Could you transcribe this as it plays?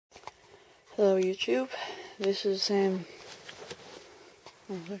Hello YouTube, this is this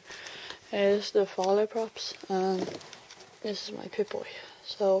is the Fallout props, and this is my Pip-Boy.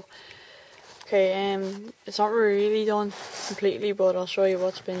 So okay, it's not really done completely, but I'll show you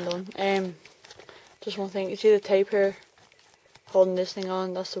what's been done. Just one thing, you see the tape here holding this thing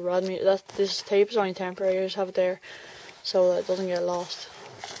on? That's the rod meter. This tape is only temporary. I just have it there so that it doesn't get lost.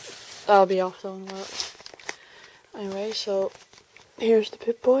 That'll be off though in a while. Anyway, so here's the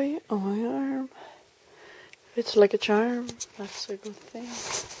Pip-Boy on my arm. It's like a charm. That's a good thing.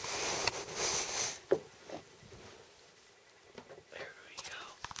 There we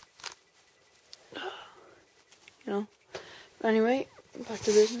go. You know. Anyway, back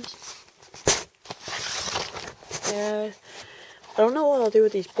to business. I don't know what I'll do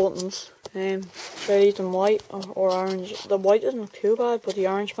with these buttons. Should I leave them white or orange? The white doesn't look too bad, but the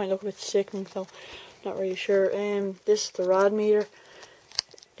orange might look a bit sickening, so not really sure. This is the rod meter.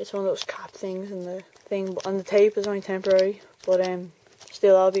 It's one of those cap things in the thing, and the tape is only temporary, but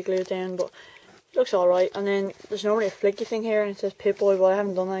still I'll be glued down, but it looks alright. And then there's normally a flicky thing here and it says Pip-Boy, but I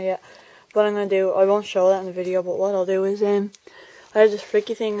haven't done that yet. What I'm going to do, I won't show that in the video, but what I'll do is I have this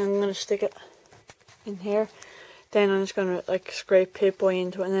flicky thing and I'm going to stick it in here. Then I'm just going to like scrape Pip-Boy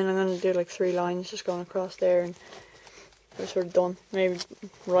into it, and then I'm going to do like 3 lines just going across there, and we're sort of done. Maybe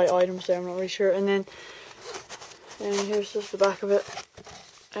write items there, I'm not really sure. And then here's just the back of it.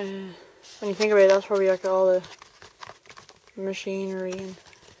 When you think about it, that's probably like all the machinery and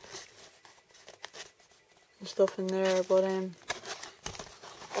stuff in there, but and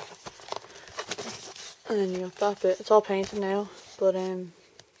then you got that bit. It's all painted now, but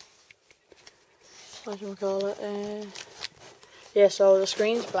what do you call it? Yeah, so the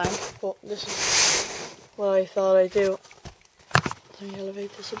screen's blank, but this is what I thought I'd do. Let me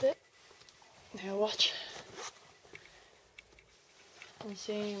elevate this a bit. Now watch. I'm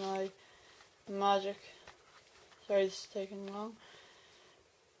seeing my magic. Sorry, this is taking long.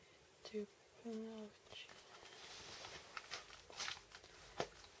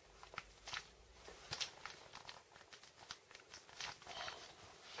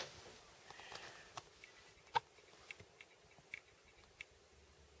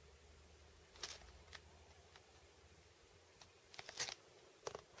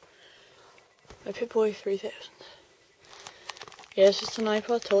 My Pip-Boy 3000. Yes, it's an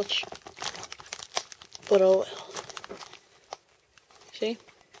iPod Touch, but oh well. See?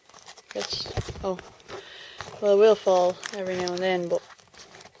 Well, it will fall every now and then, but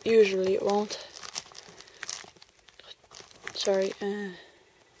usually it won't. Sorry.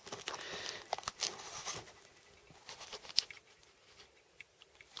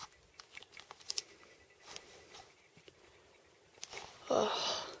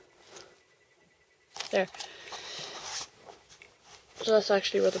 There. So that's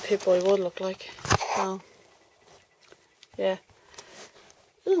actually what the Pip-Boy would look like. So, yeah.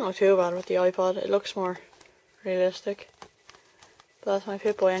 It doesn't look too bad with the iPod. It looks more realistic. But that's my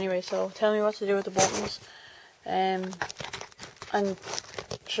Pip-Boy anyway, so tell me what to do with the buttons. And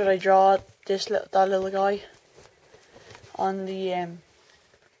should I draw that little guy on the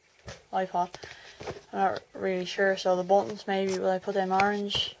iPod? I'm not really sure. So the buttons, maybe will I put them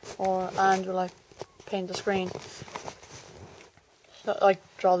orange, and will I paint the screen? So, like,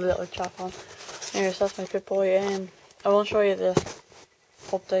 draw the little chap on. Anyways, that's my Pip-Boy. I won't show you the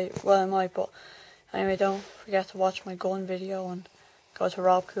update. Well, I might, but anyway, don't forget to watch my gun video and go to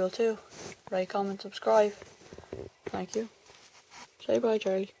RobCool2. Rate, comment, subscribe. Thank you. Say bye,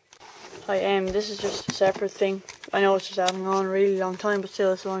 Charlie. Hi, this is just a separate thing. I know it's just having on a really long time, but still,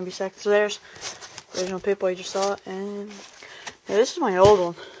 this will only be seconds. So there's the original Pip-Boy you just saw. Now this is my old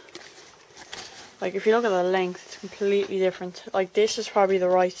one. Like, if you look at the length, it's completely different. Like, this is probably the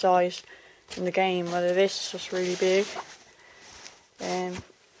right size in the game, whether this is just really big.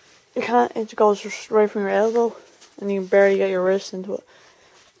 It goes just right from your elbow, and you can barely get your wrist into it.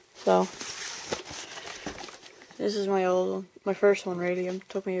 So, this is my old one. My first one, really. It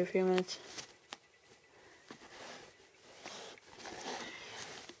took me a few minutes.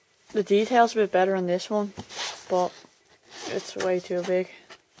 The detail's a bit better on this one, but it's way too big.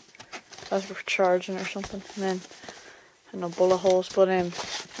 That's for charging or something, and then no bullet holes, but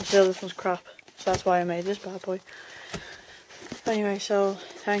still this one's crap, so that's why I made this bad boy. Anyway, so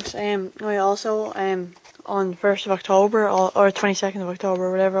thanks. I also on 1st of October or 22nd of October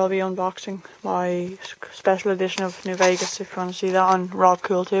or whatever, I'll be unboxing my special edition of New Vegas. If you want to see that on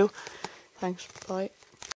RobCool2. Thanks, bye.